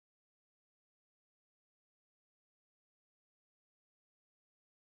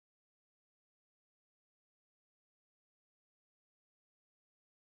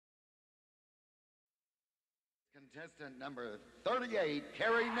Contestant number 38,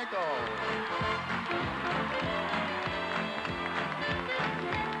 Kerri Nichols.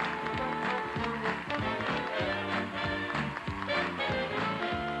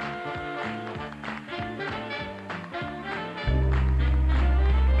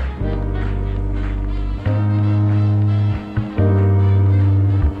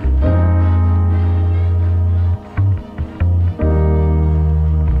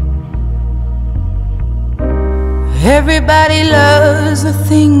 Everybody loves the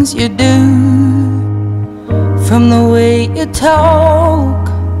things you do, from the way you talk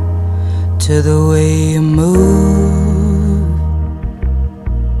to the way you move.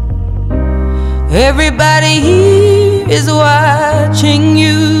 Everybody here is watching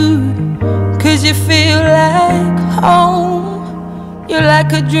you, 'cause you feel like home. You're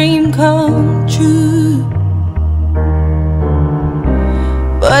like a dream come true.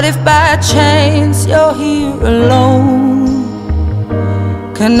 But if by chance you're here alone,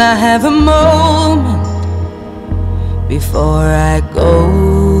 can I have a moment before I go?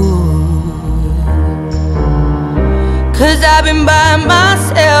 'Cause I've been by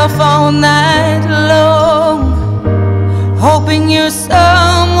myself all night long, hoping you're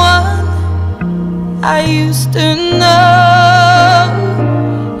someone I used to know.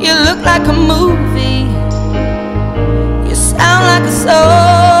 You look like a movie, you sound like a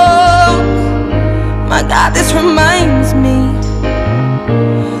song. My God, this reminds me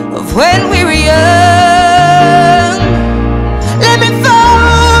of when we were young. Let me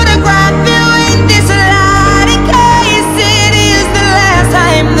photograph you in this light, in case it is the last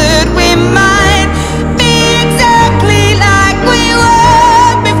time that we might be exactly like we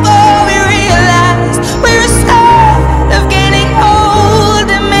were before we realized we were scared of getting old.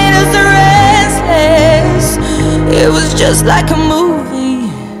 It made us restless. It was just like a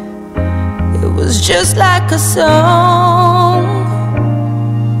movie, it was just like a song.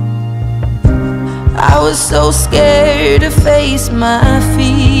 I was so scared to face my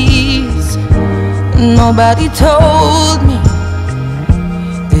fears. Nobody told me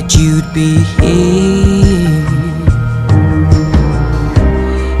that you'd be here.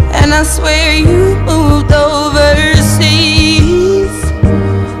 And I swear you moved overseas.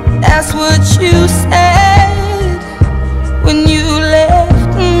 That's what you said when you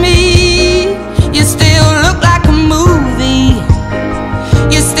left me. You still look like a movie,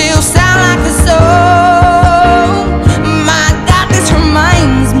 you still sound like a song. My God, this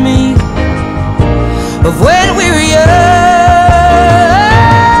reminds me of when we were young.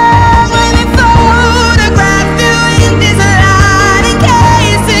 Let me photograph you in this light, in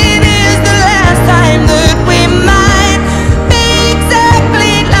case it is the last time that we might be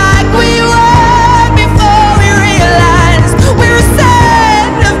exactly like we were before we realized we were sad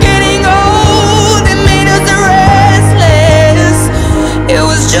of getting old. It made us restless. It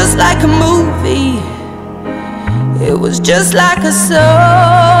was just like a movie, it was just like a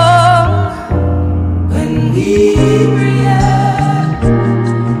song. When we were young,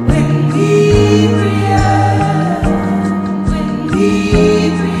 when we were young, when we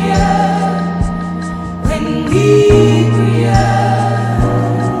were young, when we were young.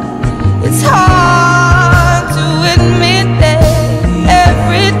 It's hard to admit that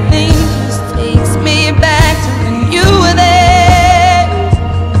everything just takes me back to when you were there,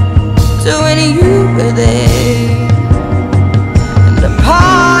 to when you were there. And a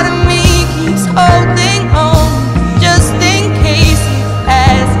part of me keeps holding on, just in case it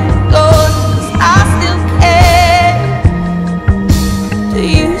hasn't gone. 'Cause I still care. Do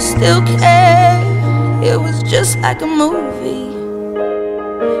you still care? It was just like a movie,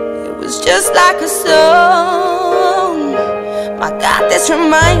 it was just like a song. My God, this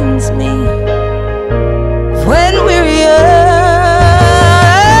reminds me of when we were young.